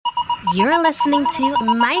You're listening to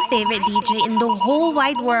my favorite DJ in the whole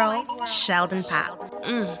wide world, Sheldon Papp.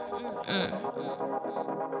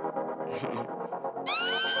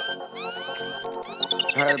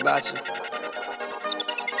 Heard about you.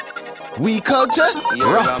 We culture,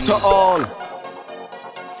 rough to all.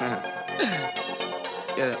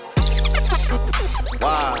 Yeah.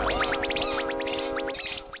 Wow.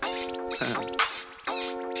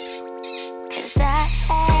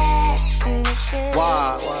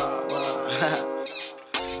 Wow.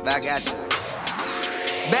 Back at you.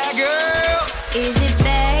 Bad girl. Is it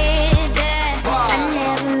bad that I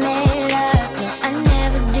never made love? No, I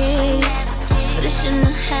never did. But I should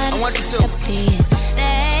know how to stop it.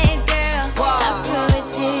 Bad girl, I prove it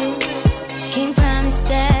to you. Can't promise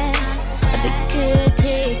that I'll be good to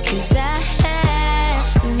you, 'cause I had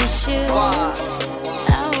some issues. I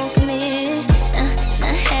won't commit,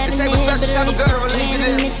 not having it, but at least I can't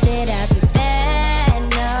admit that I'll be bad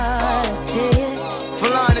enough to you.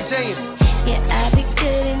 Full on the chains. Yeah, I'll be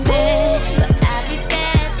good in bed, but I'll be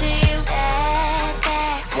bad to you.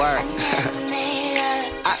 Bad. Word.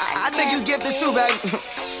 I think you gifted too, baby.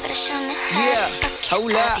 Yeah,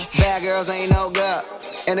 hold up. Bad girls ain't no good,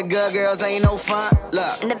 and the good girls ain't no fun.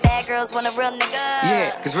 Look, And the bad girls want a real nigga.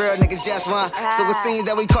 yeah, 'cause real niggas just want. So it seems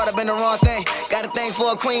that we caught up in the wrong thing. Got a thing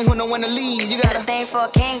for a queen who know when to lead. You Got a thing for a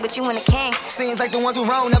king, but you ain't a king. Seems like the ones who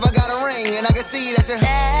wrong never got a ring, and I can see that you.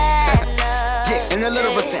 Yeah, in a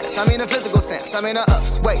literal sense, I mean a physical sense, I mean a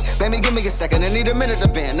ups. Wait, baby, give me a second, I need a minute to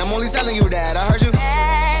bend. I'm only telling you that, I heard you.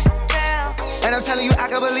 And I'm telling you, I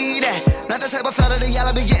can believe that. Not the type of fella that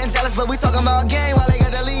y'all be getting jealous, but we talking about game while they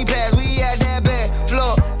got the lead pass. We at that bed,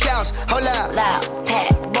 floor, couch, hold up. Loud,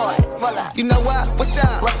 pat, boy, roll up. You know what? What's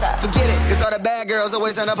up? What's up? Forget it, 'cause all the bad girls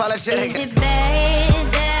always unapologetic. Is it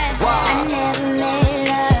bad that I never made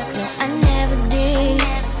love? No, I never did.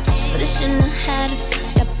 But I should know how to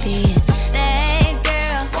fuck up it. Bad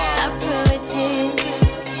girl, I prove it to you.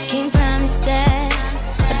 Can't promise that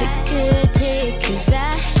I'll be good to you, 'cause I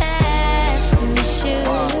had some issues.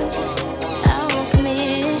 I won't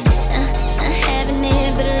commit, not having it,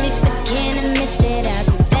 but at least I can admit that I'll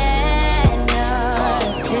be bad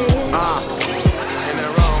enough to you.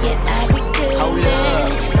 Yeah, I'll be good in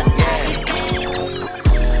bed, but I'll be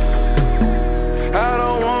I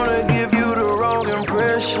don't wanna give you the wrong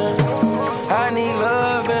impression. I need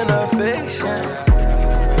love and affection,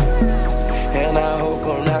 and I hope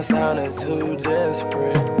I'm not sounding too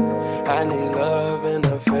desperate. I need love and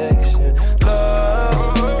affection.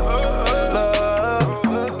 Love, love,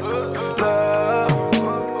 love,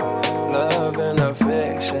 love and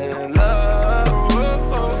affection. Love,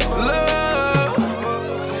 love,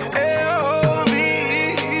 L-O-V-E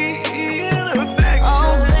and affection.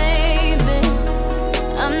 Oh baby,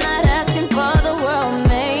 I'm not asking for the world,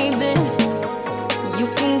 maybe. You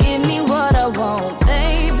can give me what I want,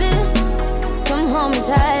 baby. Come home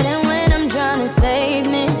tight and when I'm drowning, save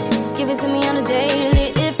me. Give it to me on a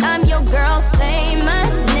daily. If I'm your girl, say my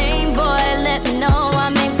name, boy. Let me know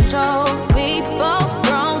I'm in control. We both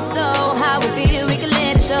grown, so how we feel, we can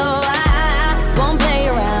let it show. I won't play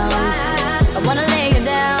around. I wanna lay you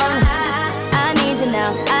down. I need you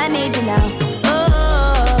now. I need you now.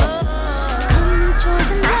 Come enjoy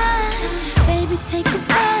the night, baby, take a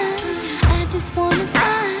ride. I just wanna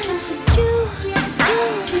ride with you,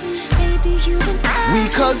 baby, you and I. We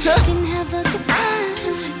culture. Can have a good time.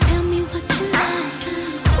 Tell me what you like.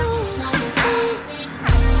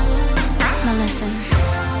 Now listen,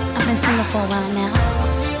 I've been single for a while now,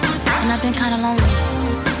 and I've been kinda lonely.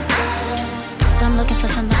 But I'm looking for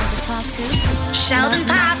somebody to talk to. Sheldon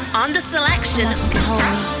Papp on the selection. Somebody who can hold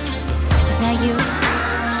me. Is that you?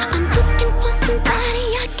 I'm looking for somebody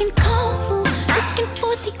I can call to. Looking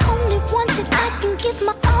for the only one that I can give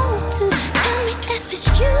my all to. Tell me if it's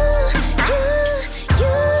you.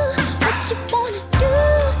 What you wanna do?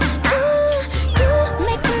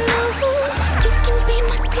 Make a move. You can be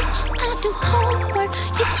my teacher, I'll do homework.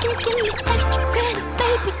 You can give me extra credit,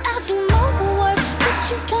 baby, I'll do more work. What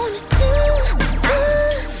you wanna do?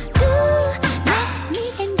 Now it's me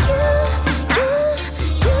and you.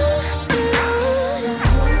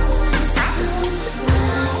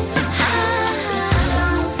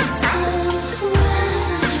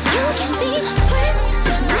 You can be my prince,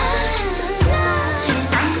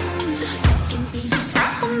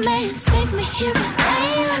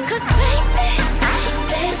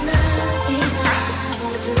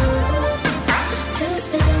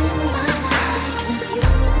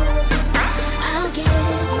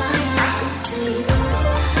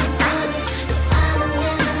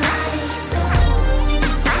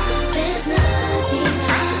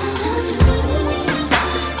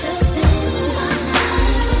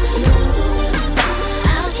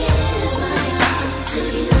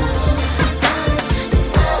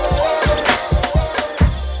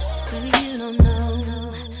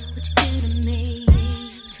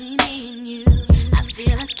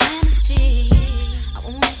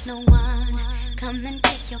 no one come and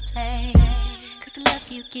take your place. Cause the love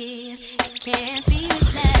you give, it can't be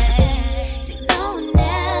replaced. See, no one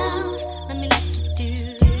else, let me let you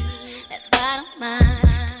do. That's why I don't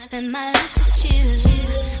mind to spend my life with you.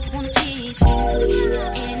 I wanna please you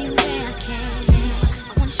any way I can.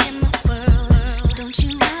 I wanna share my world, don't you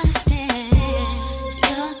understand?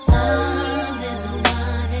 Your love is a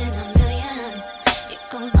one in a million. It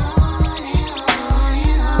goes on and on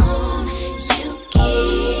and on. You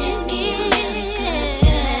give me really good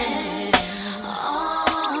feeling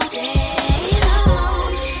all day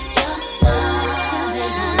long. Your love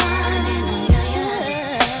is a one in a million.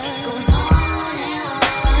 It goes on and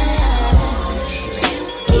on and on. You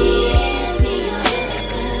give me a really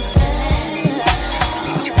good feeling.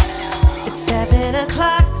 It's 7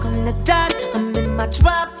 o'clock on the dot. I'm in my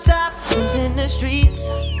drop top, cruising the streets.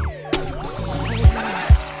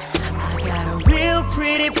 I got a real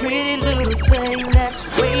pretty little thing that's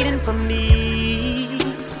waiting for me.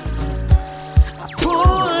 I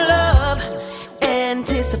pull up,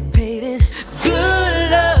 anticipating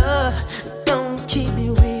good love. Don't keep me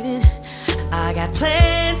waiting. I got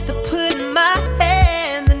plans to put my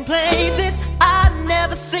hand in places I've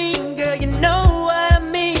never seen. Girl, you know what I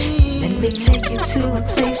mean. Let me take you to a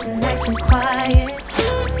place nice and quiet.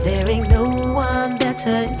 There ain't no one there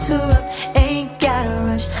to interrupt. Ain't gotta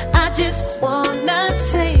rush. I just wanna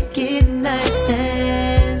take it nice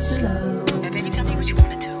and slow. Baby, tell me what you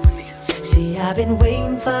wanna do with me. See, I've been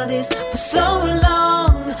waiting for this for so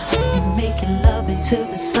long. We're making love until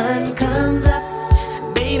the sun comes up.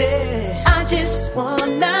 Baby, I just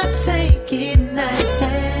wanna take it nice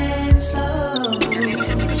and slow. Baby,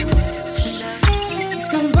 tell me what you wanna do. It's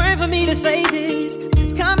gonna burn for me to say this.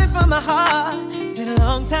 It's coming from my heart. It's been a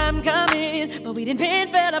long time coming, but we done been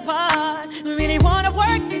fell apart. Really wanna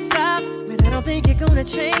work this out, but I don't think you're gonna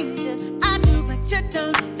change it. I do, but you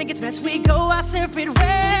don't. Think it's best we go our separate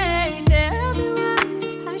ways. Tell me why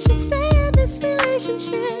I should stay in this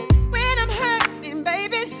relationship when I'm hurting,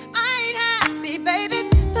 baby. I ain't happy, baby.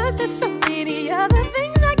 Plus there's so many other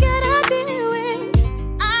things I gotta deal with.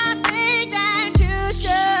 I think that you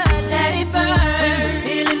should let it burn. When the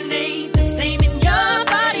feeling ain't the same in your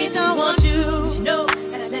body, don't want you. But you know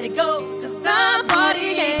that I let it go, cause the party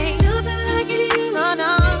ain't jumping like it used to.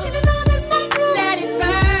 No, even though this might prove let it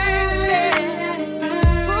burn, let it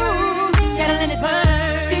burn. Ooh, gotta let it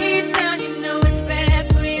burn. Deep down you know it's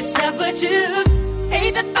best for yourself, but you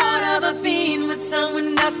hate the thought of a being with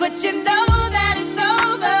someone else, but you know that it's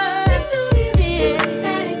over. Yeah,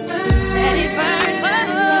 let it burn, let it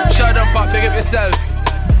burn. Shut up, pop, big up yourself.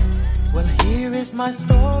 Well, here is my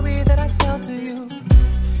story that I tell to you.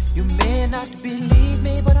 You may not believe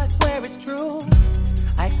me, but I swear it's true.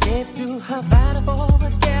 I escaped to Havana for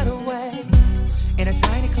a getaway in a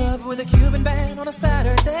tiny club with a Cuban band on a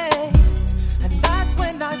Saturday. And that's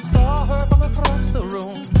when I saw her from across the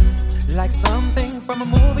room, like something from a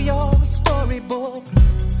movie or a storybook.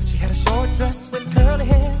 She had a short dress with curly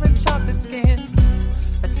hair and chocolate skin.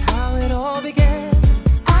 That's how it all began.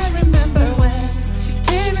 I remember when she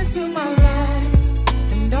came into my life,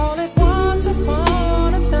 and all at once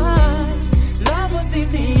upon a time, love was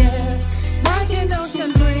in the air, like an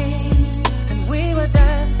ocean breeze, and we were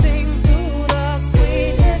dancing to the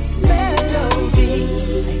sweetest melody.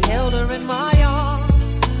 I held her in my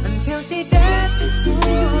arms until she danced into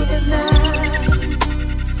the night.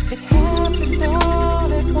 It happened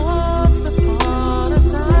all at once upon a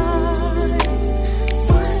time.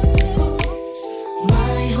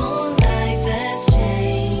 My whole life has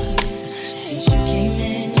changed since you came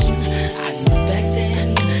in. I knew back then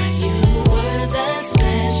you were that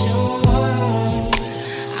special one.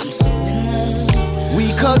 I'm so in love. We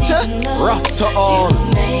culture, rough to all. You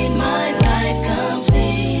made my life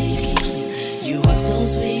complete. You are so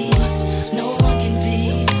sweet, no one can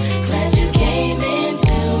beat. Glad you came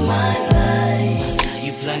into my life.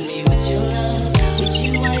 You flood me with your love. With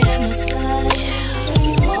you I am inside. When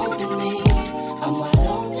you open me, I'm wide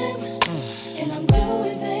open, and I'm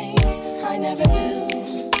doing things I never do.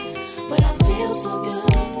 But I feel so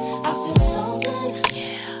good, I feel so good.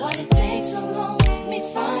 Why'd it take so long, me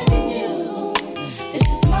finding you? This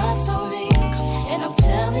is my story, and I'm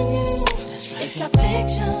telling you, it's not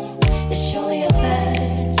fiction, it's surely a fact.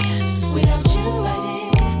 Without you right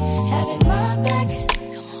here, having my back,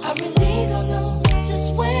 I really don't know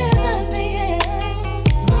just where I'd be at.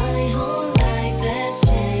 My whole life has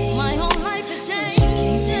changed. My whole life has changed. Since you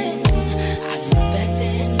came in, I knew back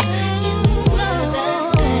then you were that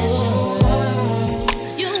special one.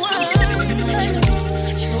 You were so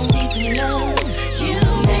deep in love. You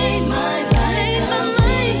made my life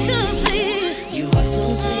complete. You are so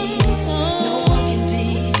sweet, no one can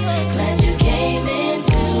beat.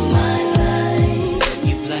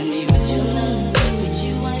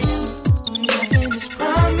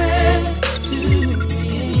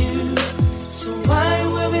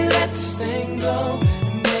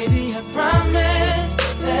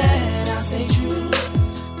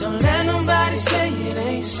 Everybody say it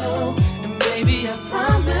ain't so, and baby I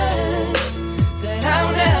promise that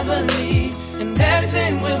I'll never leave, and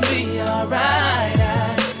everything will be alright.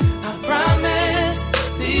 I promise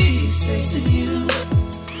these things to you,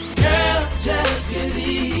 girl, just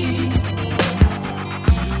believe.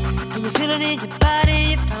 When you feel it in your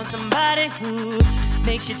body, you found somebody who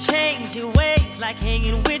makes you change your ways, like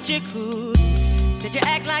hanging with your crew. Said you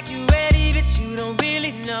act like you're ready, but you don't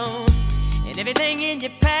really know. And everything in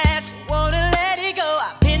your past, you wanna let it go.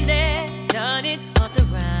 I've been there, done it on the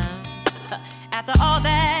round. After all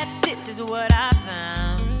that, this is what I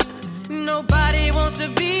found. Nobody wants to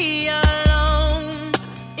be alone.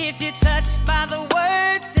 If you're touched by the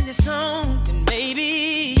words in the song, then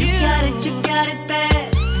maybe you got it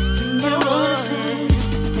bad. You wanna say,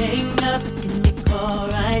 hang up and you call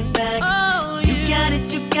right back. Oh, you got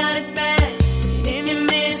it bad. If you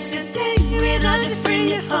miss a day without your friend,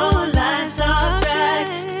 your whole life's off track.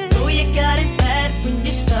 Oh, you got it bad when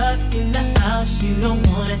you're stuck in the house. You don't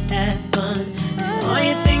wanna have fun. That's all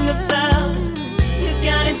you think about. You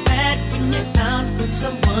got it bad when you're out with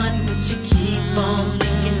someone, but you keep on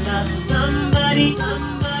thinking about somebody.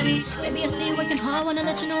 Baby, I see you working hard, wanna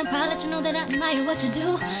let you know I'm proud, let you know that I admire what you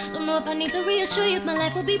do. Don't know if I need to reassure you, my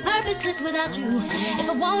life will be purposeless without you. If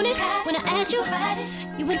I want it, when I ask you,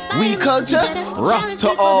 you inspire me culture, to be better. rough Challenge to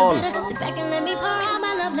me for all. the better. Sit back and let me pour out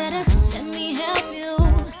my love letter. Let me help you,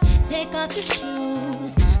 take off your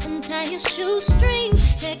shoes, untie your shoestrings,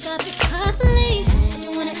 take off your cufflinks. What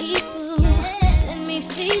you wanna eat, boo? Let me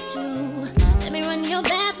feed you, let me run your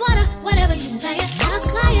bath water, whatever you desire. I'll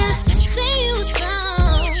aspire, see you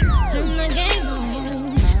strong. Turn the game on.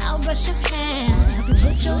 I'll brush your hair, help you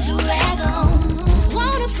put your do-rag on.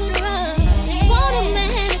 Wanna put her up, want a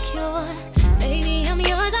manicure. Baby, I'm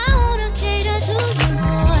yours, I wanna cater to you,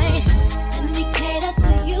 boy. Let me cater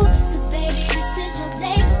to you, cause baby, this is your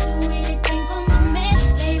day. Do anything for my man,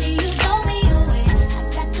 baby, you know me away. I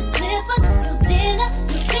got your slippers, your dinner,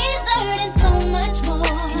 your dessert, and so much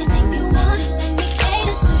more. Anything you want,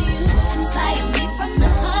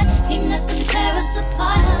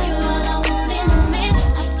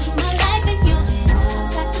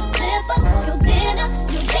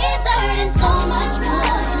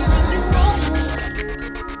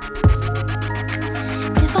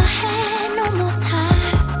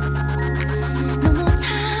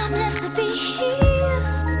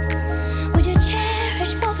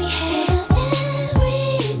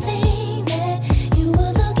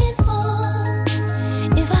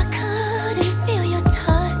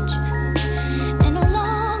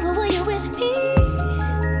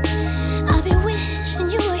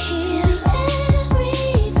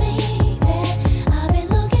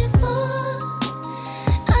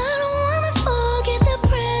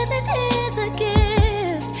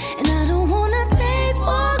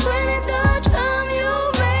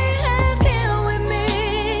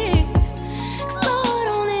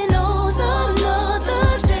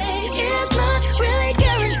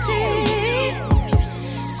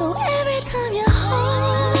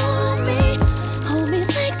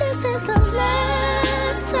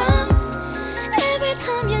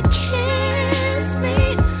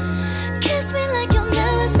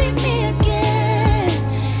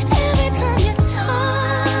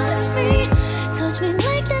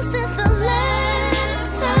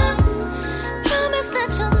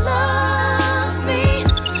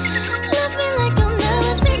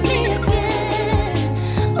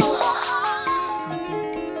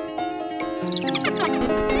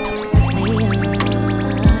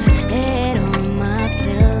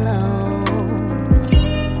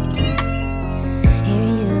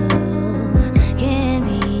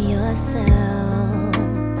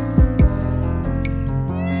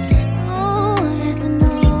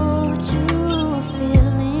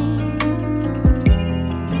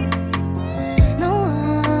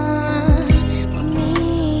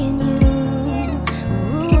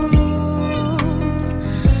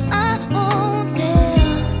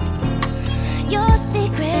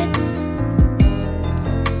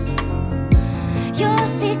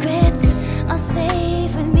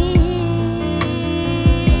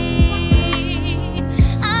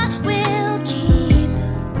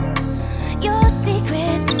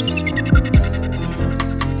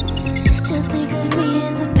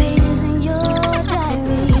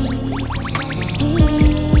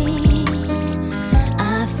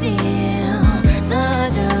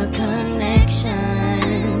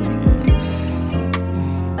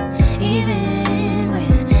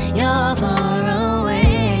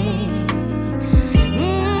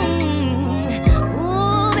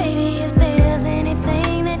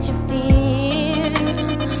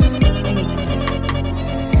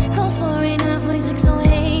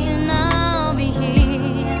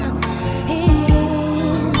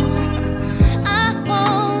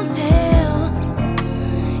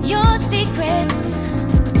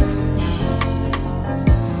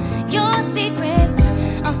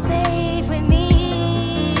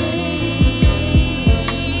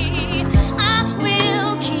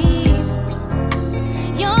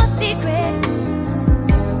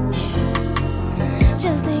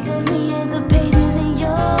 Just think of me as the pages in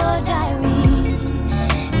your diary.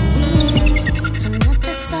 I'm not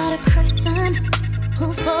the sort of person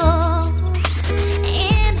who falls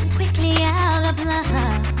in quickly out of love.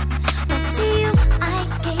 But to you, I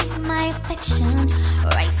gave my affection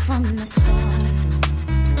right from the start.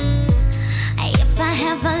 If I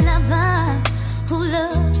have a lover who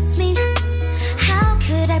loves me, how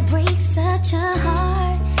could I break such a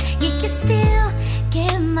heart? You can still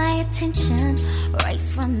get my attention right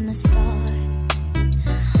from the start.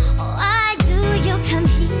 Why do you come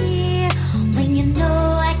here when you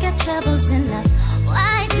know I got troubles in love?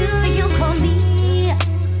 Why do you call me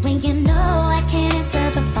when you know I can't answer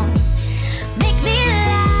the phone? Make me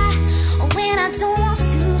lie when I don't want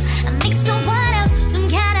to. I make someone else some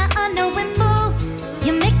kind of unknowing fool.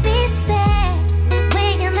 You make me stare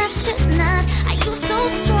when I should not. Are you so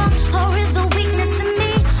strong or is the weakness in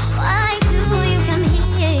me? Why do you come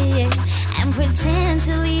here and pretend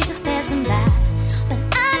to be just passing by? But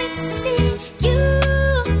I need to see you,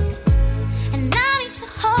 and I need to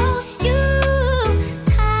hold you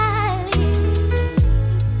tightly.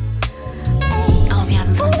 I hope you're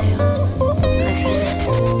having fun too. Listen.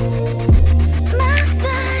 My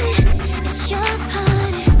body is your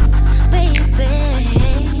party, baby.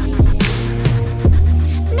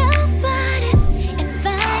 Nobody's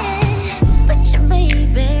invited but your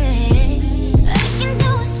baby. I can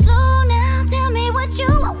do it slow now. Tell me what you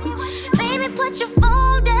want. Baby, put your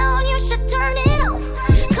phone down. You should turn it off.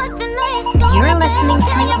 'Cause tonight is going You're down. listening to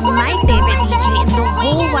Tell your boys my it's favorite going DJ in the down.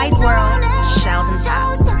 whole We wide get world, down. Sheldon Top.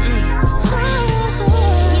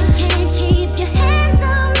 You can't keep your hands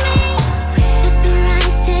on me. Just be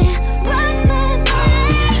right there, rock my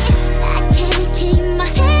body. I can't keep my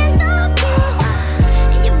hands off you.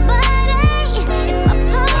 Your body is my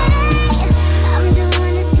party. I'm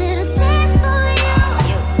doing this little dance for you.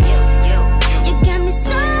 You got me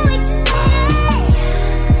so excited.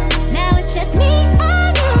 Now it's just me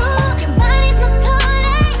and you. Your body's my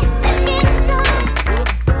party. Let's get it started.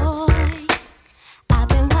 Boy, I've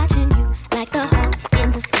been watching you like the hawk in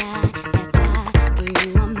the sky. That fly, but you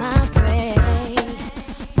are my prey.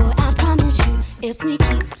 Boy, I promise you, if we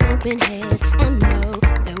keep bumping heads, I know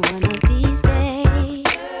that one of these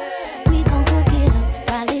days we gon' hook it up,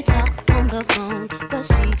 probably talk on the phone. But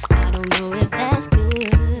see, I don't know if that's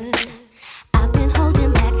good. I've been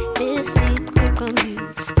holding back this secret from you.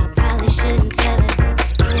 I probably shouldn't tell it.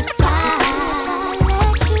 If I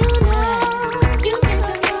let you know, you can't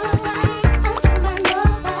tell nobody. I'm told by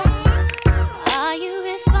nobody. Are you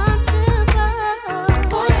responsible?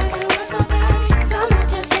 Boy, I gotta watch my back, 'cause I'm not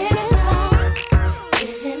just hitting right.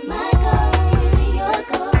 Is it my goal? Is it your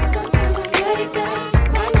goal? Sometimes I'm pretty good.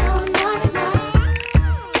 Right now I'm not enough.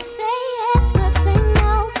 Say yes or say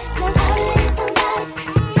no. 'Cause I need somebody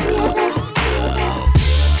to hear this.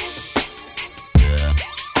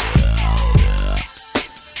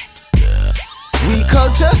 We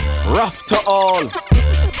culture, rough to all.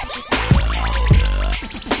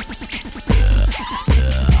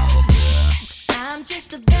 I'm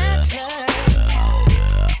just a bachelor.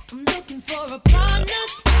 I'm looking for a partner,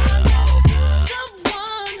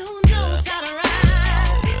 someone who knows how to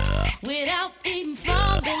ride without even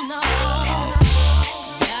falling off.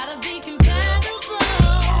 Gotta be compatible,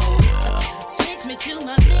 takes me to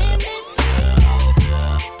my limits.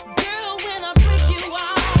 Girl, when I break you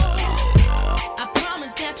off, I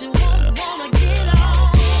promise that you won't wanna get off.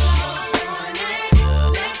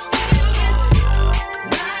 Let's do it,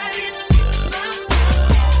 ride it,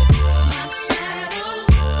 my saddle's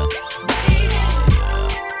waiting,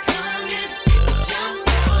 coming, jump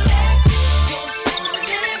on it, go on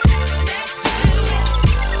it. Let's do it,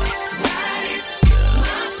 ride it,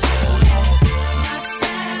 my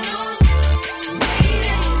saddle's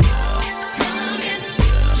waiting, coming,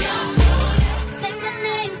 jump on it. Say my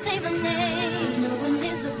name, say my name. No one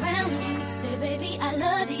is around you. Say, baby, I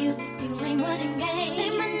love you. You ain't running game. Say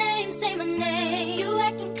my name, say my name. You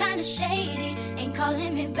acting kinda shady. Ain't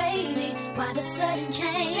calling me baby. Why the sudden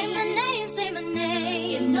change? Say my name, say my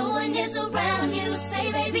name. If no one is around you,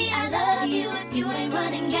 say, baby, I love you. If you ain't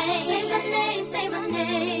running game. Say my name, say my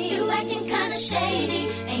name. You acting kinda shady.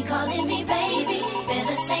 Ain't calling me baby.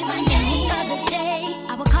 Better say my name. The other day,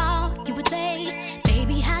 I would call, you would say,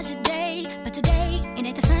 baby, how's your day? But today, it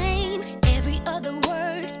ain't the same. Every other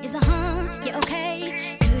word is a yeah, okay.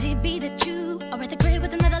 Could it be that you are at the crib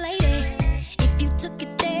with another lady? If you took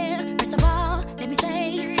it there, first of all, let me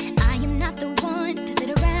say, I am not the one to sit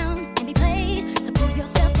around and be played. So prove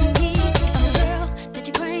yourself to me. If I'm the girl that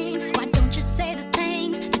you claim, why don't you say the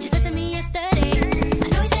things that you said to me yesterday? I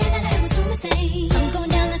know you say that I was doing things. Something's going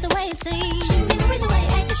down, that's the way it seems.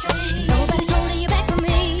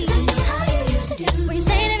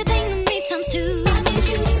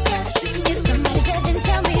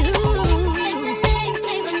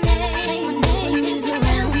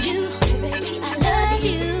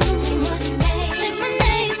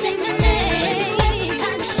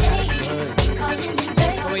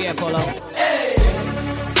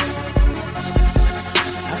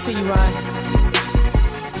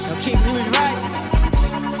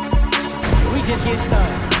 star.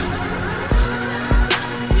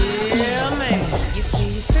 Yeah, man. You see,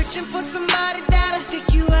 you're searching for somebody that'll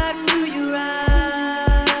take you out and do you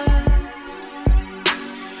right.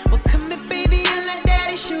 Well, come here, baby, and let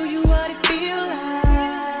daddy show you what it feel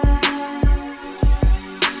like.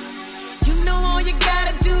 You know all you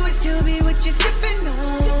gotta do is tell me what you're sipping on.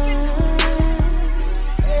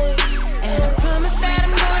 And I promise that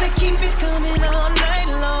I'm gonna keep it coming all night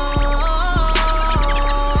long.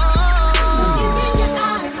 Give me your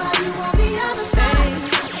eyes while you on the other side.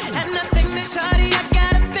 And I think that shawty, I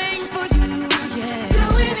got a thing for you, yeah.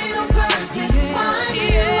 Doing it on purpose, why do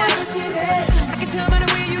you like it? I can tell by the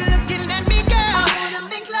way you're looking at me, girl. I wanna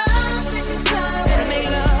make love in this club. Wanna make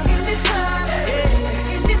love in this club,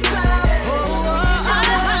 yeah. In this club. Oh, oh,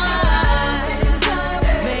 oh, in this club.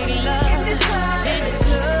 Make love in this club. In this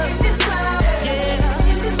club. In this club.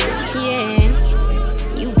 Yeah. In this club.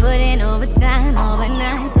 Yeah, you put in overtime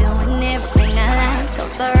overnight, doing everything I like.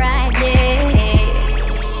 Goes so right, yeah.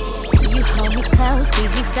 You hold me close,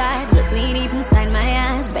 squeeze me tight, look me deep inside my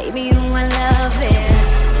eyes, baby, you know I love it.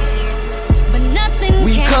 But nothing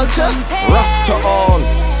We can culture, compare rough to all.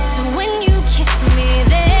 to when you kiss me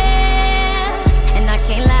there. And I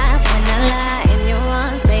can't lie when I lie in your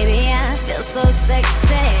arms, baby, I feel so sexy.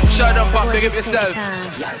 Shut up, So Pop, big up just take yourself.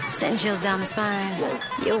 your time. Send chills down my spine.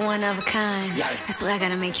 You're one of a kind. That's why I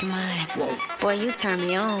gotta make you mine. Boy, you turn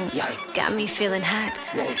me on. Got me feeling hot.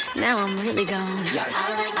 Now I'm really gone. I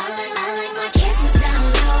like my kisses down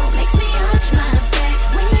low. Makes me arch my back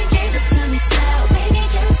when you give it to me slow. Baby,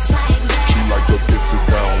 just like that. She like to kiss it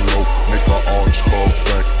down low, make her arms fall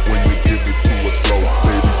back when you give it to her slow,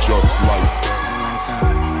 baby, just like that.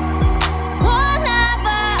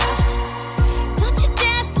 Whatever. Don't you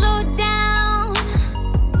dare slow down.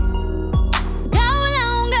 Go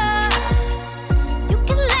longer. You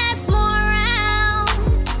can last more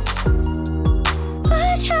rounds.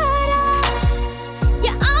 Push harder.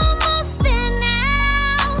 You're almost there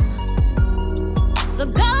now. So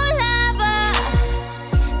go lover.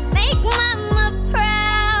 Make mama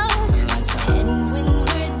proud. And when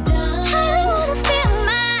we're done, I wanna feel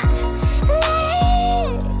my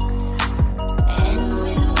legs. And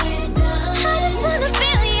when we're done, I just wanna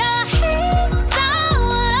feel your hands all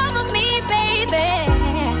over me, baby.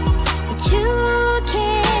 But you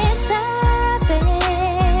can't stop it.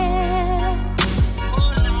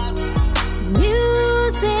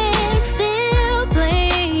 Music still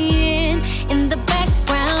playing in the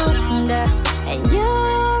background, and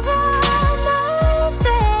you're almost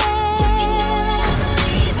there. You know that I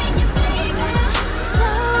believe in you, baby. So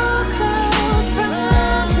close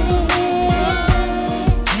from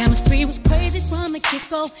here. Chemistry was crazy from the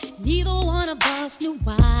get-go. Neither one of us knew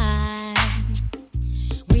why.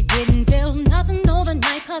 We didn't build nothing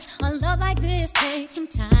overnight, 'cause a love like this takes some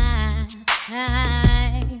time.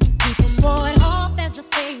 People swore it off as a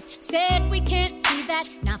phase, said we can't see that.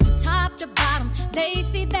 Now from top to bottom, they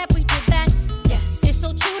see that we did that. Yes, it's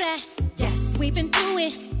so true that we've been through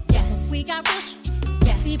it. Yes, we got rich.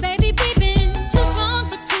 Yes, see, baby, we've been too strong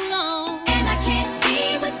for too long. And I can't be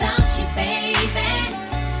without you, baby.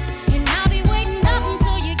 And I'll be waiting up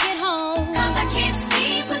until you get home. 'Cause I can't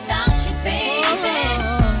sleep without you, baby.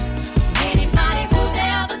 Anybody who's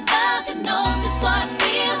ever loved you knows just what I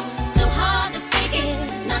feel. Too hard to fake it,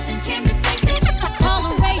 nothing can replace it. Call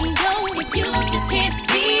the radio with you, Just can't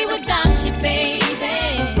be without you, baby.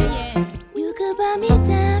 you could buy me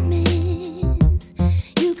diamonds,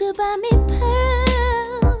 you could buy me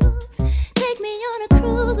pearls, take me on a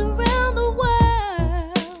cruise around the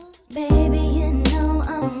world. Baby, you know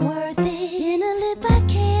I'm worth it. Dinner lit by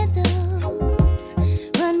candles,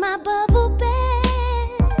 run my bubble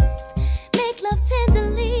bath, make love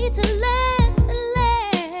tenderly to last and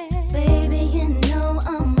last. Baby, you know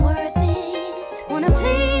I'm worth it. Wanna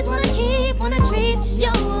please, wanna keep, wanna treat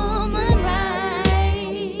your woman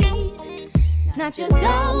right. Not just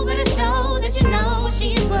dough, but a show that you know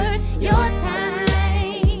she's worth your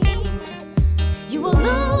time. You will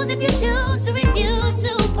lose if you choose to refuse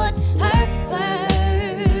to put her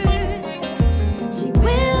first. She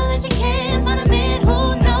will and she can't find a man who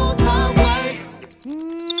knows her worth.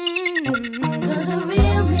 'Cause a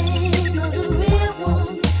real man knows a real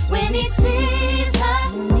woman when he sees her.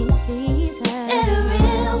 And a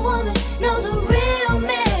real woman knows a real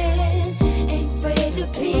man ain't afraid to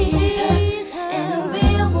please her. And a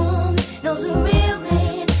real woman knows a real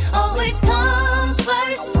man always comes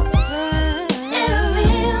first. And a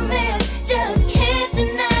real man just can't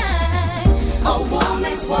deny a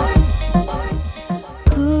woman's worth.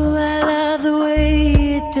 Ooh, I love the way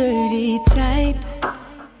you dirty type.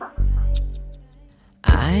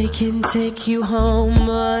 I can take you home,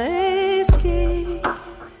 my escape.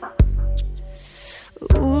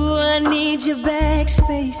 your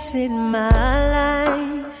backspace in my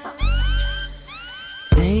life.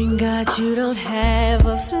 Thank God you don't have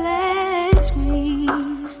a flat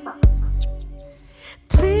screen.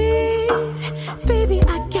 Please, baby,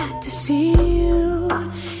 I got to see you,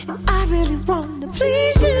 and I really want to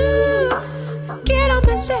please you. So get on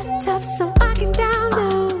my laptop so I can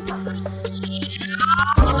download.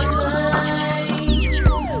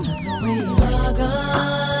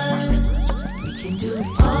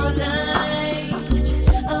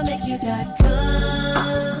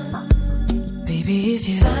 Baby, if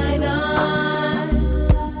you sign on,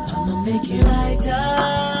 I'ma make you lighter.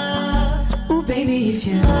 Ooh, baby, if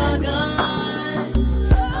you log on,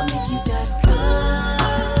 I'll make you .com.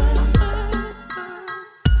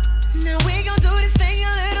 Now we gon' do this thing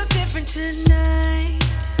a little different tonight.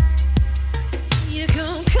 You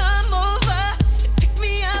gon' come over and pick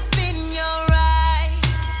me up in your ride.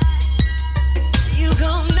 You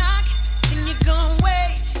gon' knock, then you gon'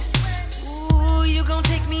 wait. Ooh, you gon'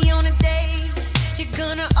 take me on a date. You're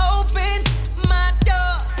gonna open my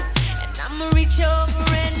door, and I'ma reach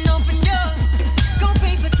over and open yours. Go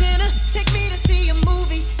pay for dinner, take me to see a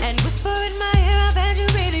movie, and whisper in my ear, I bet you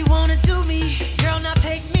really wanna do me. Girl, now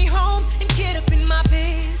take me home and get up in my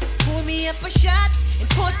pants. Pour me up a shot and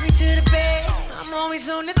force me to the bed. I'm always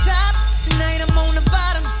on the top, tonight I'm on the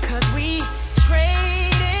bottom, cause we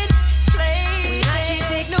trading places. When I can't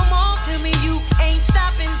take no more, tell me you ain't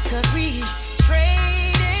stopping, cause we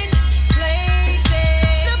trading places.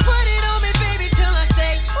 Now put it on me, baby, till I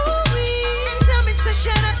say ooh-wee, and tell me to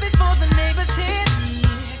shut up before the neighbors hear me.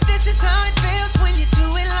 This is how it feels when you do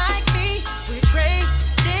it like me. We're trading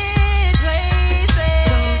places.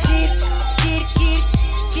 Gon' get it, get it,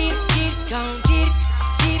 get it, gon' get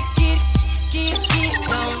it, get it,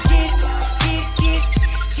 gon' get it,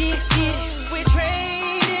 get it. We're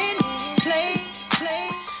trading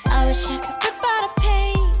places. I wish I could rip out a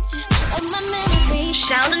page of my memories.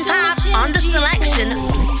 Sheldon Pop on the selection.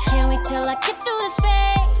 Can't wait till I get through this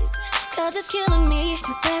phase, cause it's killing me.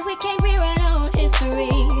 Too bad we can't rewrite our own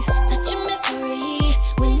history. Such a mystery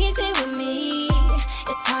when he's here with me.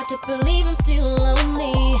 It's hard to believe I'm still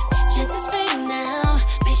lonely. Chances fading now,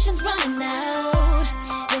 patience running out.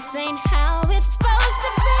 This ain't how it's supposed to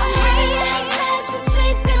be. As we're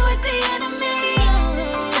sleeping with the enemy,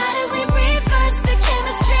 how do we reverse the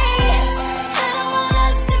chemistry? I don't want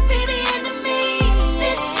us to be the enemy.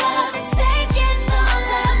 This love is taking all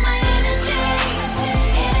of my energy,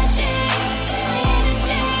 energy,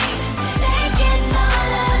 energy. Taking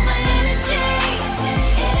all of my energy,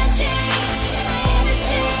 energy,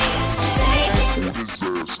 energy. Taking.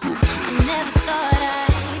 I never thought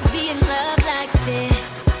I'd be in love like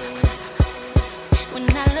this. When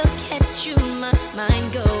I look at you, my mind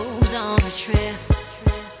goes on a trip.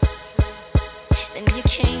 Then you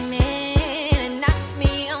came in and knocked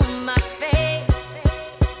me on my face.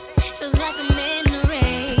 Feels like I'm in a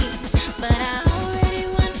race, but I already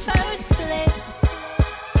won first place.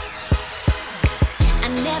 I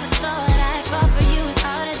never thought I'd fall for you as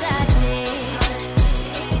hard as I did.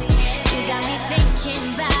 You got me thinking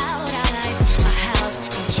about our life, our house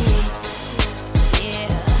and kids. Yeah,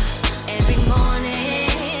 every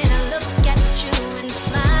morning I look at you and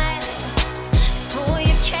smile. It's before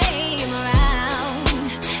you came around,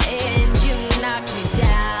 and you knocked me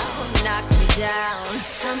down.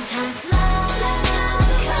 Sometimes love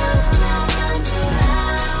comes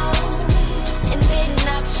around, and it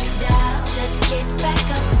knocks you down. Just get back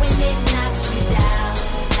up when it knocks you down.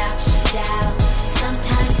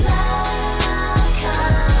 Sometimes love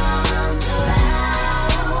comes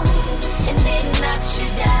around, and it knocks you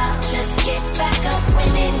down. Just get back up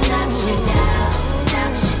when it knocks you down.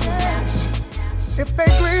 If they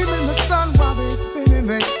gleam in the sun while they're spinning,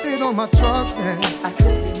 they fit on my truck then. I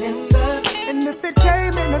could remember. And if it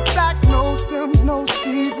came in a sack, no stems, no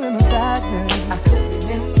seeds in a bag then. I could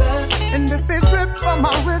remember. And if it dripped from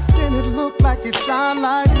my wrist and it looked like it shined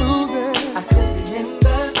like blue then. I could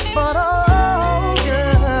remember. But oh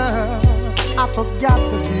yeah, I forgot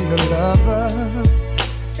to be a lover.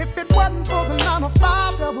 If it wasn't for the 9 to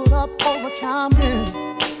 5 doubled up overtime then.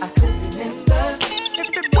 I could remember. If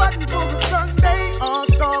it wasn't for the Sunday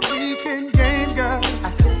All-Star Weekend game, girl,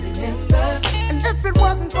 I could remember. and if it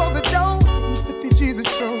wasn't for the dough, the 50 Jesus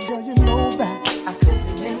show, girl, you know that. I could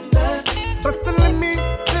remember. But silly me,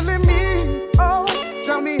 oh,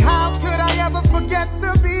 tell me how could I ever forget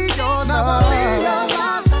to be your lover? Never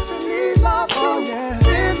realize that you need love too.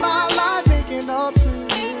 Spend my life making up to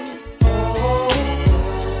you.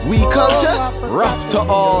 We culture, rough to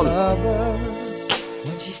all.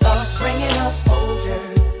 When she starts bringing up older,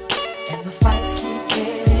 and the fights keep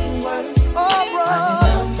getting worse. Finding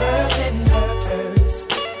numbers in her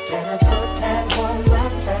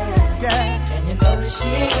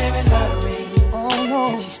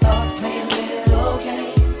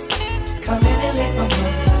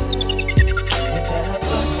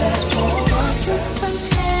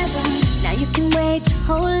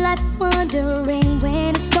wondering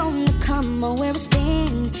when it's gonna come or where it's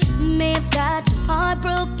been. You may have got your heart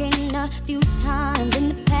broken a few times in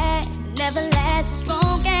the past. It never lasts as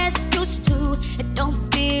strong as it used to. It don't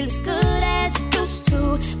feel as good as it used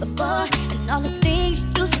to before. And all the things you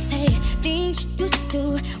used to say, things you used to do,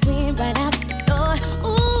 went right out the door.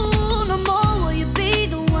 Ooh, no more will you be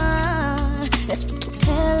the one. That's what you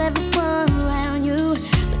tell everyone around you.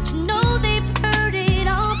 But you know they've heard it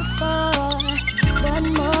all before. What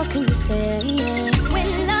more can you say? When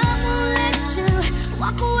love won't let you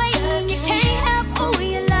walk away and you can't help who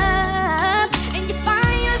you love, and you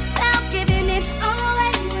find yourself giving it all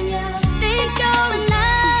away when you think you're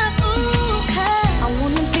enough. Ooh, 'cause I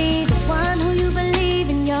wanna be the one who you believe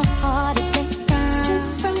in your heart is sent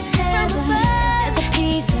from heaven. There's a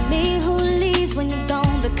piece of me who leaves when you're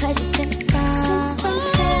gone because you're sent from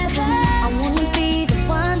heaven. I wanna be the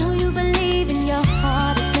one who you believe in your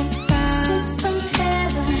heart is sent from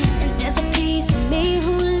heaven. And there's a piece of me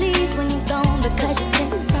who leaves when you're gone because you're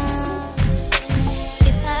sent from.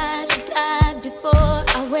 If I should die before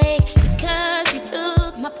I wake, it's 'cause you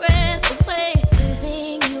took my breath away.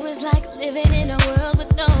 Losing you is like living in a world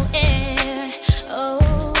with no air.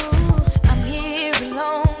 Oh, I'm here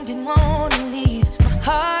alone, didn't wanna leave. My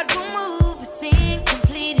heart will move, it's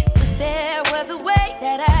incomplete. Wish there was a way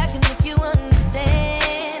that I can make you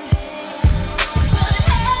understand. but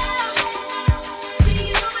how do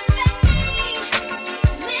you expect me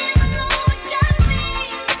to live alone with just me?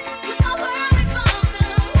 'Cause my world revolves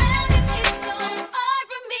around you. It's so hard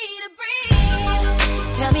for me to breathe.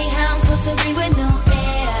 Tell me how I'm supposed to breathe with no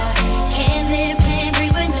air. Can't live, can't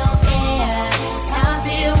breathe with no air. It's how I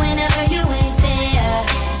feel whenever you ain't there.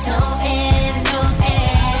 It's no air, no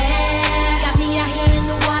air. Got me out here in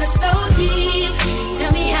the water so deep.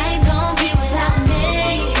 Tell me how you gon' be without me.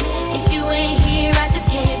 If you ain't here, I just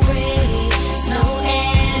can't breathe. It's no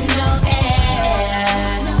air, no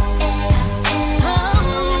air. Oh,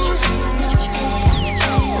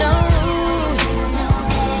 no.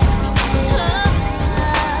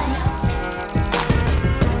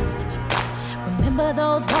 Remember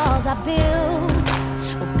those walls I built?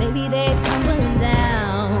 Well, baby, they're tumbling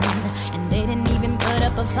down. And they didn't even put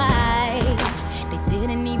up a fight. They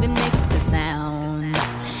didn't even make the sound.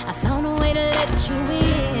 I found a way to let you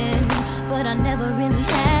in, but I never really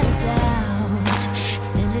had a doubt.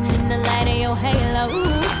 Standing in the light of your halo,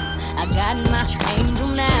 I got my angel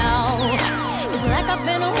now. It's like I've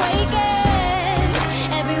been awakened.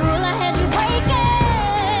 Every rule I had you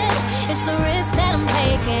breaking. It's the risk that I'm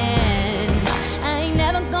taking. I ain't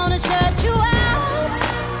never gonna shut you out.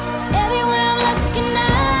 Everywhere I'm looking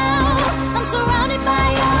now, I'm surrounded by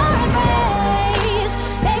your embrace.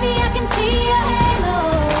 Baby, I can see your halo.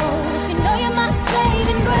 You know you're my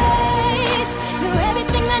saving grace. You're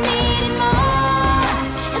everything I need and more.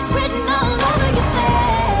 It's written all over your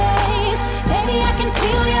face. Baby, I can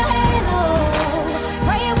feel your halo.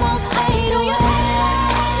 Pray it won't fade. Oh, your halo,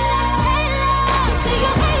 halo. I see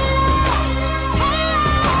your halo, halo.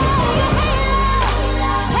 Your halo,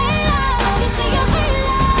 halo. I see your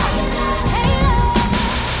halo, halo.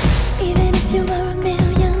 Even if you were a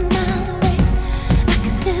million miles away, I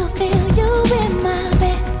can still feel you in my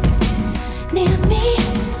bed. Near me,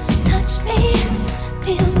 touch me,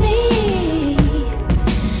 feel me.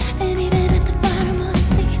 And even at the bottom of the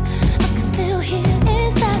sea, I can still hear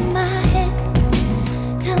inside my head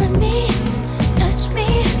telling me, touch me,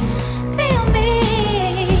 feel me.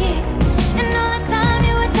 And all the time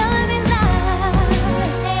you were telling me lies.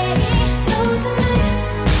 So tonight,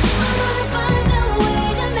 I'm gonna find a way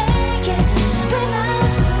to make it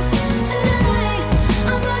without you. Tonight,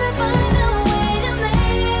 I'm gonna find a way to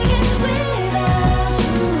make it without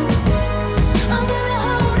you. I'm gonna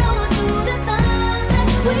hold on to the times that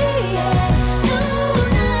we had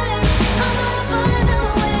tonight. I'm gonna find a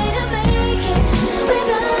way to make it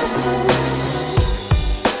without you.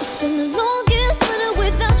 It's been the longest winter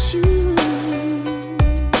without you.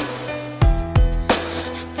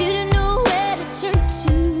 I didn't know where to turn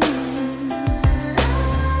to.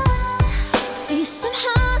 See,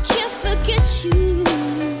 somehow I can't forget you.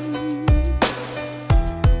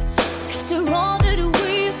 After all that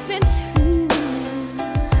we've been through,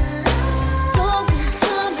 going,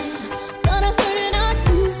 coming, thought I heard it on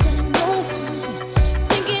you said no one,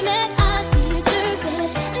 thinking that I deserve it.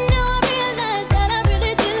 Now I realize that I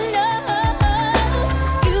really didn't know.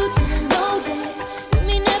 You didn't know this. You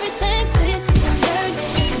mean everything quickly. I learned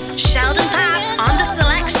it. Sheldon Papp on the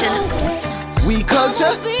selection. We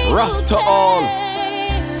culture, rough to all.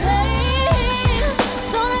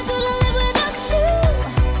 Thought I couldn't live without you.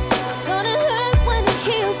 It's gonna hurt when it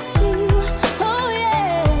heals too. Oh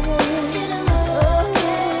yeah. Oh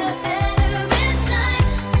yeah.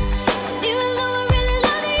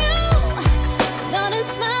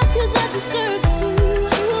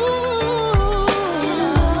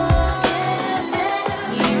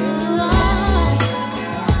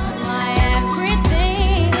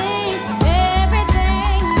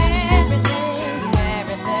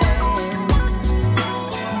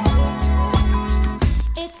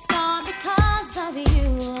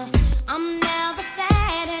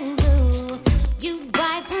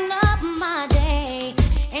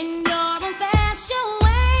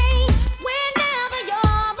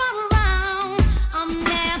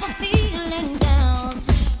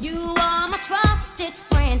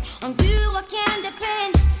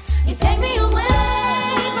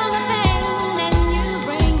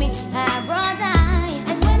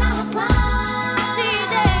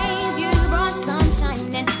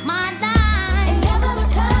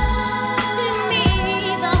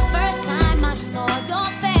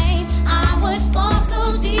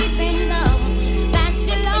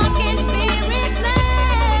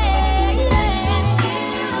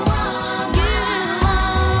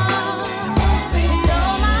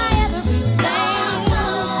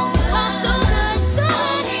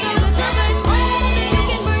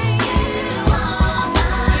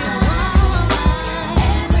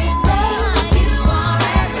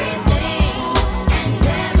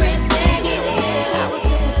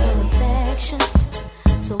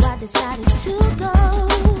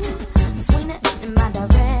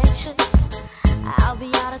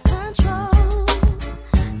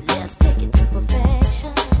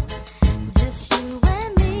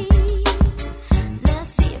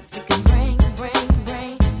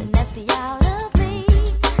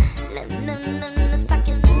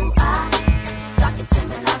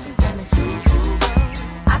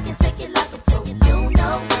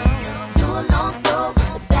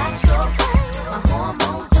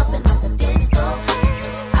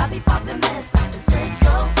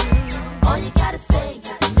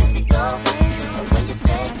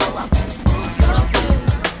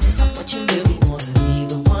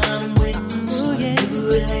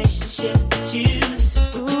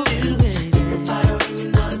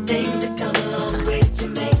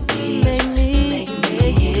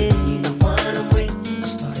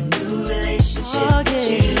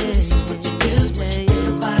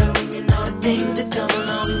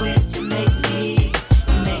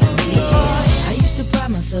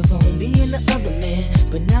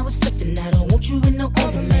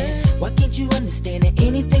 wanted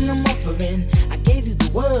anything I'm offering. I gave you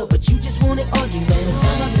the world, but you just wanted argument. From the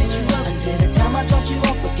time I picked you up until the time I dropped you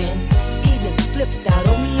off again. Even flipped out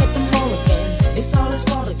on me at the mall again. It's all his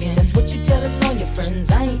fault again. That's what you telling all your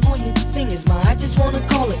friends. I ain't pointing fingers, ma, I just wanna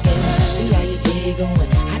call again. See how your day going.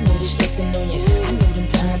 I know the stressing on you. I know them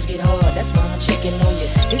times get hard. That's why I'm checking on you.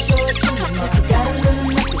 It's yours truly, ma. I got a little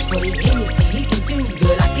message for you. Anything he can do,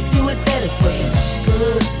 girl, I could do it better for you.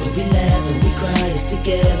 Cause when we laugh and we cry, it's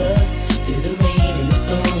together. Through the rain and the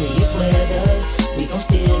stormiest weather, we gon'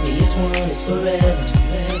 still be as one. It's forever.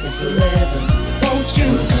 It's forever. Won't you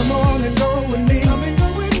come on and go with me? Come and go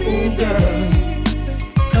with me, ooh, girl.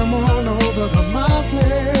 Come on over to my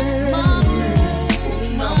place.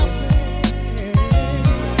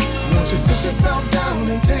 Won't you sit yourself down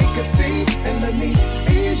and take a seat and let me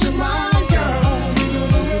ease your mind, girl?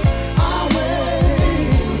 I'll wait.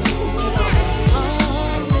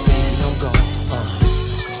 Baby, don't go.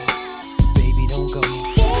 Baby, don't go.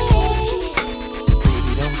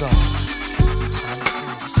 Baby, don't go.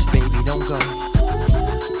 Baby, don't go.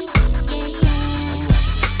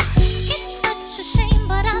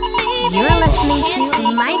 You're listening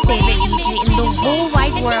to my favorite DJ in the whole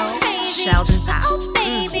wide world, Sheldon Powell.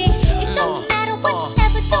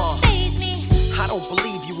 I don't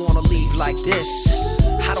believe you wanna leave like this.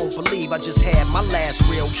 I don't believe I just had my last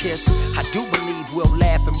real kiss. I do believe we'll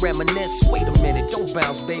laugh and reminisce. Wait a minute, don't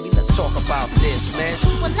bounce, baby. Let's talk about this, man.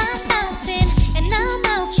 Well, I'm bouncing and I'm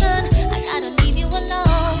out, son. I gotta leave you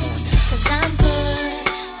alone. Cause I'm good,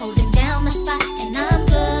 holding down the spot, and I'm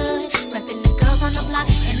good, repping the girls on the block,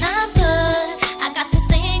 and I'm good. I got this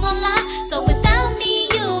thing on lock, so without me,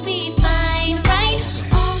 you'll be fine, right?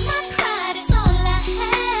 All my pride is all I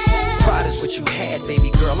have. Pride is what you had,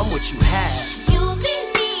 baby girl. I'm what you have. You'll be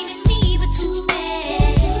needing me, but too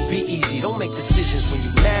bad. Be easy, don't make decisions when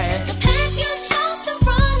you're mad. The path you chose to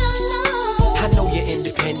run alone. I know you're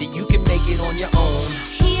independent, you can make it on your own.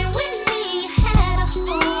 Here with me, you had a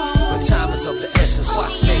home. But time is of the essence, why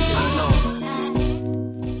stay alone?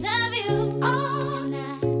 Love you, and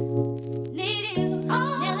I need you,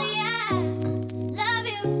 Nelly. I love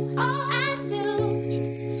you, I do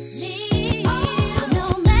need you. No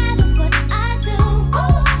matter what I do,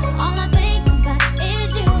 all I think about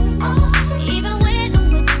is you. Even when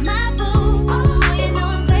I'm with my boo, you know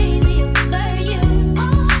I'm crazy over you.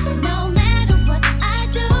 No matter what I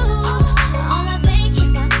do, all I think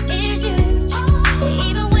about is you.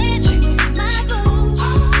 Even when I'm with my boo,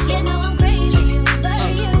 you know I'm crazy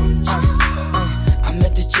over you. I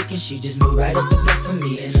met this chick and she just moved right up the block for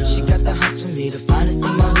me. And she got the hots for me, the finest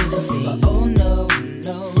thing my hood has seen. But oh no,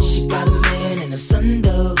 no, she got a man and a son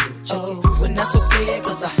though. Oh, but that's okay,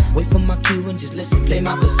 cause I wait for my cue and just listen, play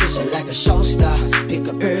my position like a show star. Pick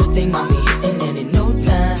up everything, mommy hitting, and in no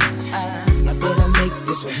time, I better make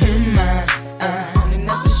this with him mine. And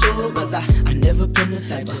that's for sure, cause I never been the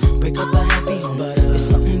type to break up a happy home. But it's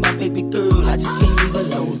something about baby girl, I just can't leave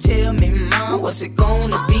alone. Tell me, mom, what's it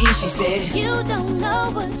gonna be? She said, You don't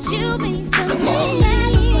know what you mean to come me. on.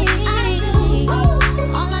 I do.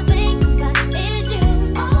 All I think about is you.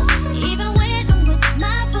 Even when I'm with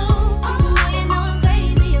my boo, you know I'm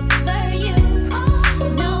crazy over you.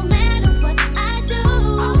 No matter what I do,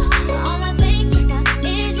 all I think about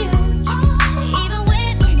is you. Even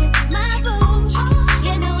when I'm with my boo,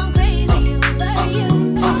 you know I'm crazy over you.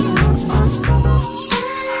 I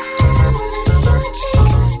wanna be your chick.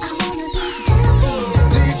 I wanna be down here.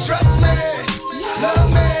 Do you trust me? Love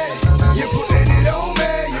me? You putting it on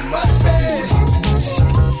me? You must be.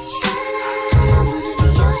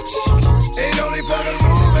 Ain't only for the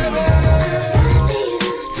move, baby.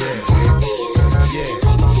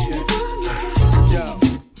 Yeah.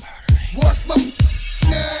 What's my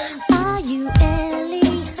name? Are you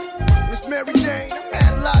Ellie? Miss Mary Jane. I'm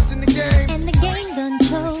analyzing the game And the game done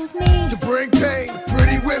chose me. to bring pain.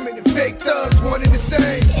 Pretty women and fake thugs, one and the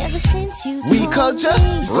same. Ever since you We told culture,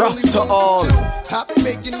 me, It's rough only to room for all. two. I've been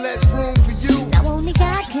making less room for you. now only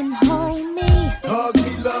God can hold me. Hug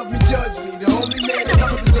me, love me, judge me. The only man that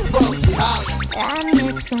love is above me. Holla. I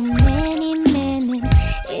met so many men and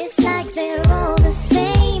it's like they're all the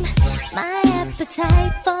same. My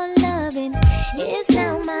appetite for loving is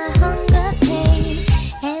now my hunger pain.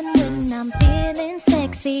 And when I'm feeling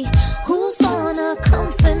sexy, who's gonna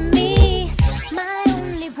comfort me? My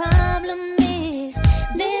only problem is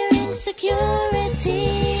their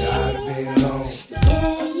insecurity. Tired of being alone.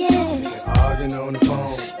 Yeah, yeah, Arguing on the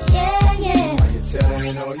phone. yeah, yeah, Why you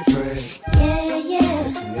telling all your friends? yeah, yeah.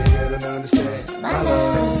 Nigga don't understand My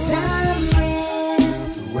love's I'm real.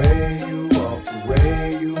 the way you walk, the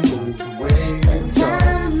way you move, the way you talk,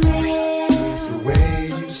 I'm real. the way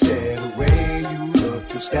you stare, the way you look,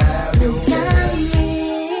 your style, your hair. I'm real.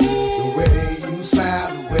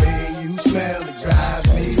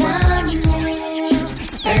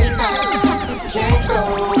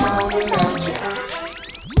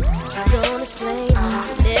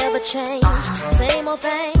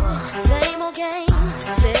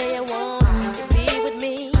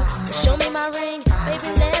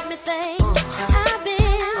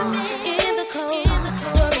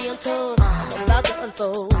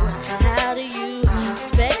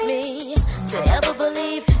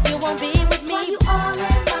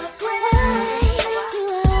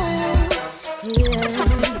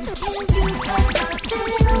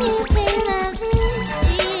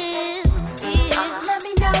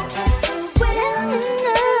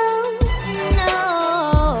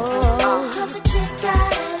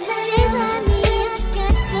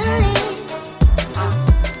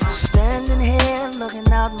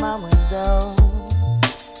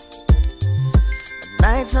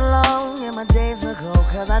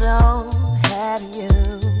 'cause I don't have you.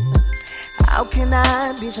 How can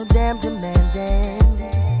I be so damn demanding?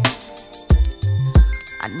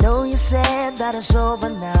 I know you said that it's over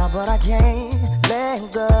now, but I can't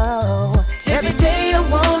let go. Every day I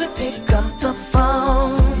wanna pick up the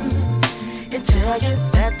phone and tell you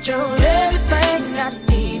that you're everything I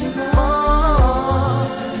need and more.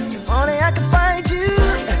 If only I could find you.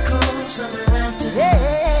 Summer afternoon,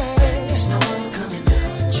 yeah. Snow coming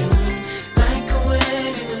down June, like a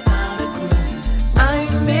wedding without a groom.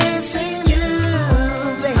 I'm missing you,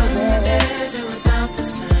 baby. I'm the desert without the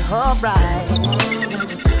sun. Alright.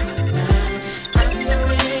 I'm the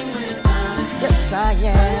ring without a hand. Yes, I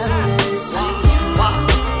am.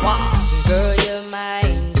 Girl, you're my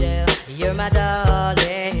angel. You're my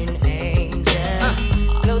darling angel.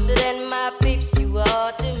 Closer than my peeps, you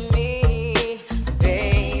are to me.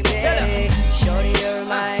 Shorty, you're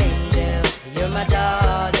my angel, you're my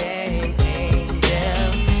darling angel.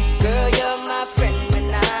 Girl, you're my friend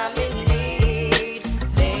when I'm in need,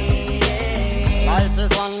 lady. Life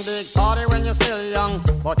is one big party when you're still young,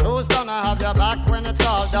 but who's gonna have your back when it's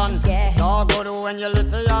all done? Yeah. It's all good when you live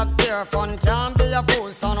for your pure fun. Can't be a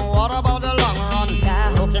fool, son, what about the long run?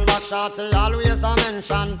 Nah. Looking back, shorty, always a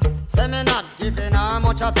mention. Say me not giving her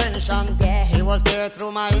much attention. Yeah. She was there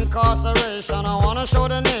through my incarceration. I wanna show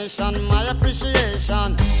the nation my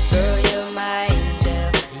appreciation. Girl, you're my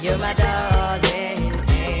angel, you're my darling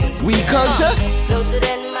angel. We culture. Closer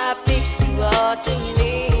than my peeps, you are to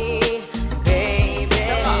me, baby.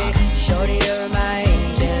 Shorty, you're my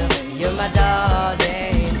angel, you're my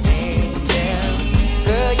darling angel.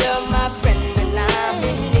 Girl, you're my friend when I'm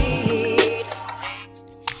in need.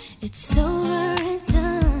 It's over and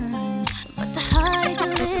done, but the heartache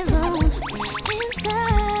lives on inside.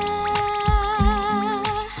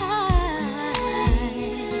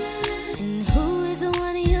 And who is the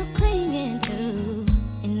one you're clinging to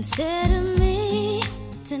instead of me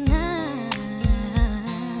tonight?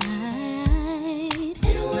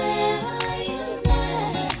 And where are you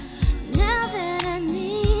now that I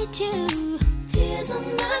need you? Tears on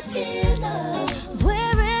my pillow.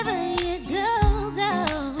 Wherever you go, go.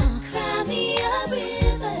 Cry me a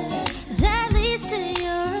river that leads to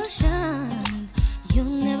your ocean.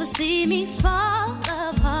 You'll never see me fall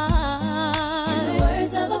apart. In the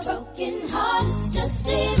words of a broken heart, it's just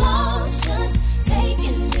emotions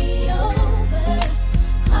taking me over.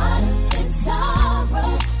 Caught up in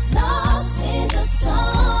sorrow, lost in the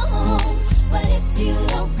song. But if you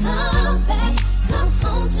don't come back, come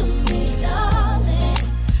home to me, darling.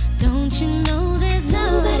 Don't you know there's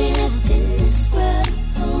nobody left in this world to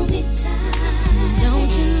hold me tight?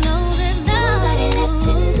 Don't you know there's nobody left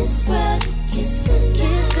in this world to kiss goodnight?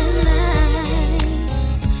 Kiss goodnight,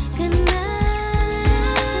 goodnight,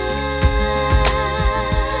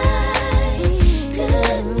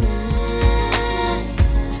 goodnight.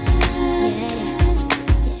 Yeah.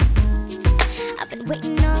 I've been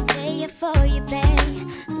waiting all day for you, babe.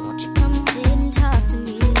 So won't you come and sit and talk to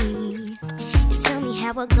me? Tell me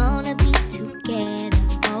how we're gonna be together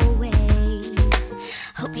always.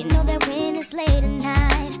 Hope you know that when it's late at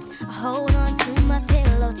night, I hold on to my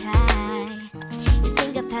pillow tight. You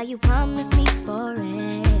think of how you promised me forever.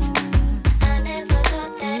 I never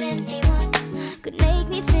thought that anyone could make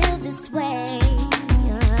me feel this way.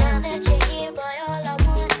 Now that you're here, boy, all I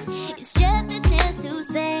want is just a chance to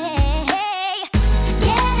say,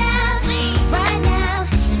 get out right now.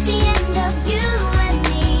 It's the end of you and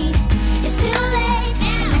me. It's too late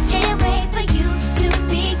now. I can't wait for you to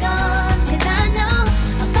be gone. 'Cause I know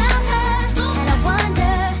about her, and I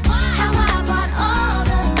wonder how I bought all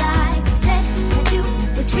the lies. You said that you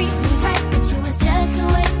would treat me right, but you was just a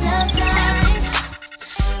waste of time.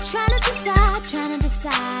 Trying to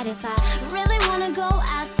decide if I really wanna go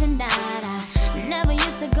out tonight. I never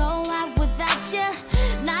used to go out without you.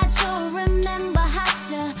 Not sure, remember how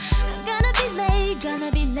to.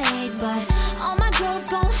 Gonna be late, but all my girls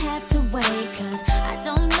gon' have to wait. 'Cause I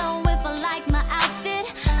don't know if I like my outfit.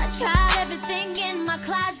 I tried everything in my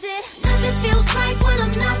closet. Nothing feels right when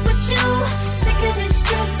I'm not with you. Sick of this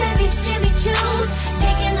dress and these Jimmy Choos.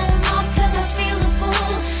 Taking them off 'cause I feel a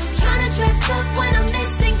fool. Trying to dress up when I'm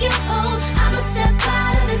missing you. I'ma step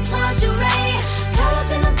out of this lingerie. Caught up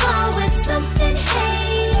in a bar with something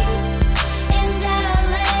haze in that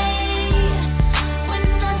LA. With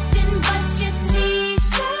nothing but your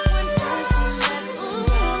t-shirt.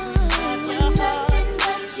 With nothing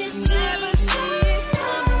but your t-shirt.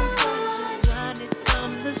 Running from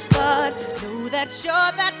the start, know that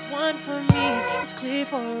you're that one for me. It's clear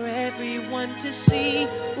for everyone to see.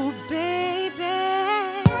 Ooh, baby.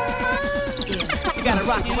 You gotta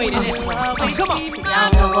rock your way to this one. Come on. See,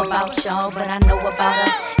 I don't know about y'all, but I know about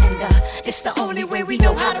us. And it's the only way we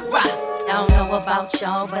know how to rock. I don't know about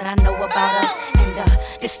y'all, but I know about us. And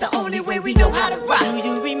it's the only way we know how to rock. Do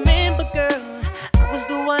you remember, girl? I was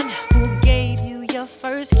the one who gave you your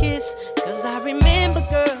first kiss. Cause I remember,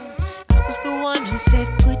 girl, I was the one who said,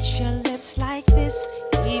 put your lips like this.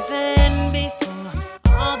 Even before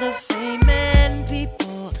all the fame and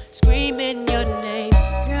people screaming your name.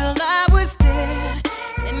 Girl, I was there,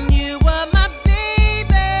 and you were my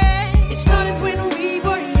baby. It started when we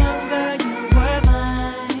were younger, you were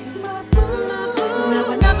mine.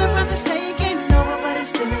 Now another brother's taking over, but it's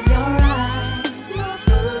still in your eyes.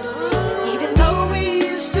 Even though we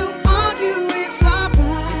used to argue, it's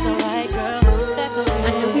alright. It's alright, girl, that's okay. I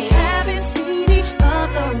know we haven't seen each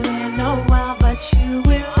other in a while, but you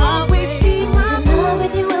will always be mine. I was in love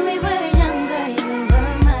with you when we were younger, you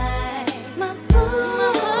were mine. My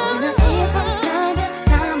boo. And I see it from time to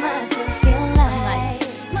time, I still feel like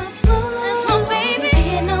my boo. That's my baby. You see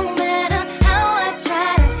it no matter how I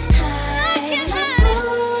try to hide. My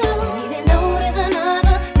boo. And even though there's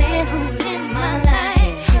another man who's in my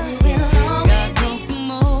life, you will always be. Some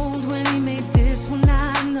old when he made this one, I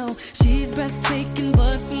know. She's breathtaking,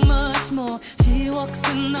 but so much more. She walks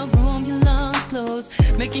in the room, your lungs close,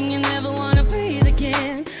 making you never wanna breathe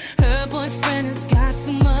again. Her boyfriend has got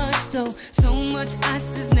so much dough, so much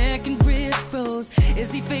ice, his neck and wrist froze.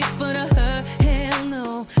 Is he faithful to her? Hell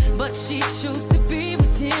no. But she chose to be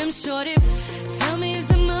with him. Shorty, tell me, is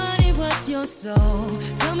the money worth your soul?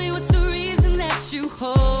 Tell me, what's the reason that you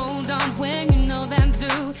hold on when you know that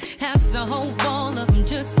dude has a whole wall of them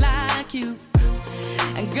just like you?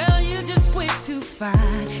 And girl, you just way too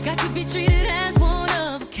fine. Got to be treated as one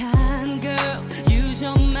of a kind. Girl, use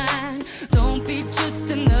your mind. Don't be just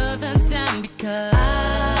another dime, because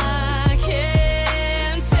I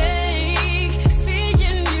can't take seeing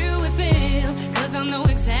you with him. Cause I know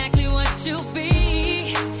exactly what you'll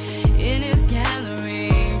be in his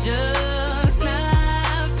gallery. Just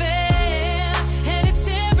not fair, and it's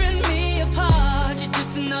tearing me apart. You're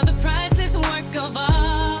just another priceless work of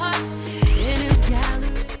art in his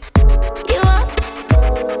gallery. You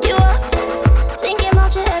up, thinking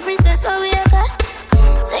about you every since I wake up.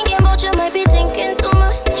 Thinking about you might be thinking too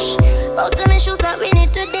much. About some issues that we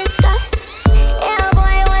need to discuss. Yeah,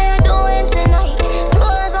 boy, what you doing tonight?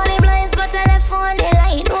 Close all the blinds, but I left on the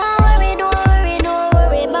light. Don't worry, don't worry, don't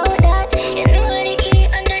worry about that. You know the key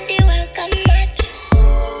under the welcome mat.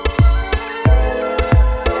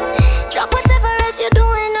 Drop whatever else you're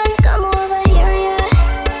doing and come over here, yeah.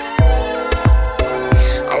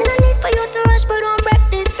 And no need for you to rush, but don't break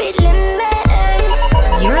the speed limit.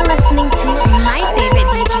 You're listening to my favorite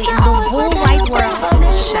DJ in the whole wide world,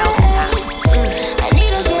 Sheldon Paps. I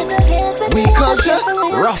need a face to face, but We culture,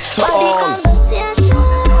 rough to all.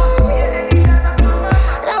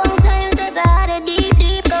 Long time since I had a deep,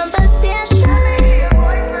 deep conversation.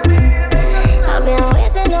 I've been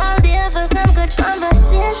waiting all day for some good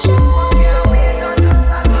conversation.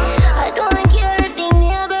 I don't care if the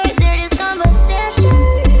neighbors hear this conversation.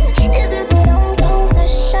 This is a long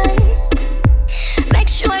session. Make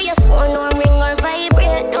sure your phone don't ring or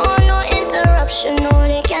vibrate. Don't no interruption, no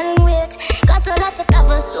they can wait. Got a lot to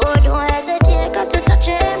cover, so don't hesitate. Got to touch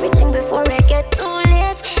everything before it get too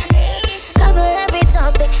late. Cover every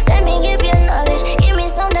topic, let me give you knowledge. Give me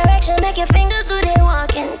some direction, make your fingers do the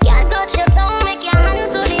walking. Can't got your tongue, make your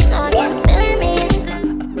hands do the talking. Fill me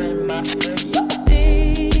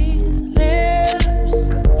These lips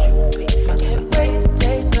can't wait to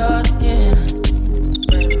taste your skin,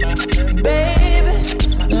 baby.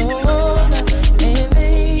 No, in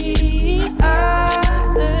these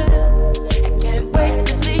eyes, I can't wait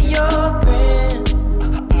to see your grin.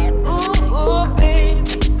 Ooh, baby,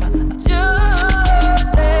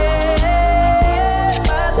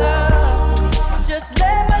 just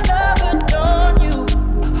let my love adorn you.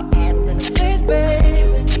 Please,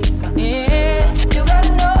 baby, yeah, you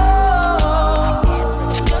gotta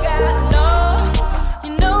know,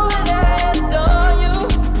 you know that I adore you.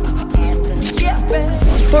 Yeah, baby.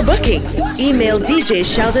 For bookings, email DJ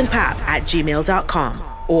Sheldon Pap at gmail.com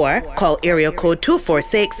or call area code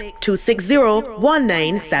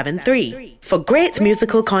 246-260-1973. For great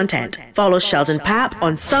musical content, follow Sheldon Pap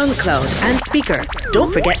on SoundCloud and Speaker.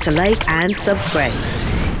 Don't forget to like and subscribe.